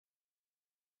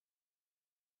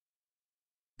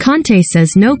Conte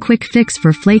says no quick fix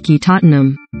for flaky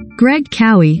Tottenham. Greg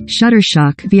Cowie,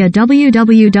 Shutterstock via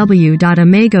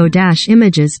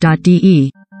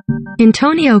www.amago-images.de.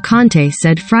 Antonio Conte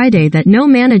said Friday that no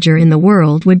manager in the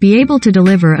world would be able to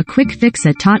deliver a quick fix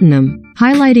at Tottenham,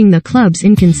 highlighting the club's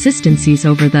inconsistencies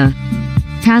over the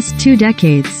past 2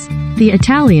 decades. The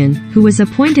Italian, who was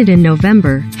appointed in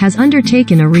November, has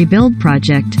undertaken a rebuild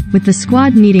project, with the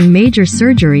squad needing major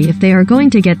surgery if they are going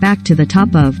to get back to the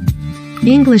top of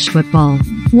English football.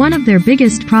 One of their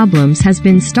biggest problems has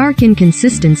been stark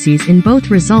inconsistencies in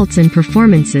both results and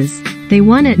performances. They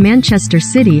won at Manchester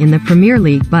City in the Premier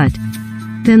League but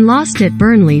then lost at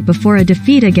Burnley before a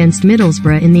defeat against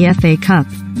Middlesbrough in the FA Cup.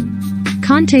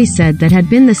 Conte said that had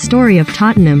been the story of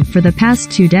Tottenham for the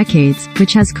past 2 decades,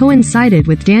 which has coincided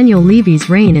with Daniel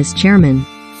Levy's reign as chairman.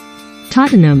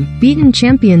 Tottenham, beaten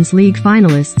Champions League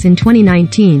finalists in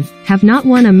 2019, have not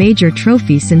won a major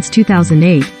trophy since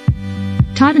 2008.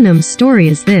 Tottenham's story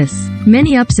is this: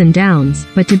 many ups and downs,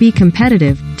 but to be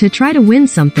competitive, to try to win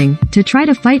something, to try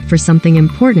to fight for something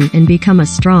important and become a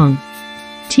strong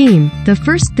team. The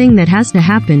first thing that has to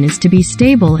happen is to be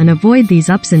stable and avoid these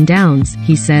ups and downs,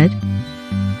 he said.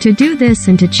 To do this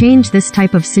and to change this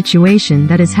type of situation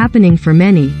that is happening for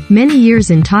many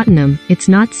years in Tottenham, it's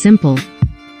not simple.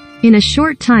 In a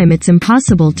short time it's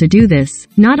impossible to do this,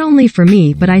 not only for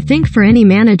me but I think for any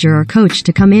manager or coach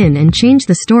to come in and change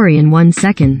the story in 1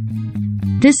 second.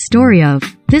 This story of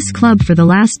this club for the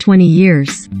last 20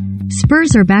 years.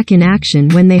 Spurs are back in action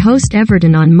when they host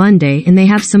Everton on Monday and they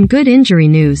have some good injury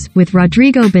news, with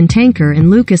Rodrigo Bentancur and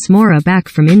Lucas Moura back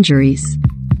from injuries.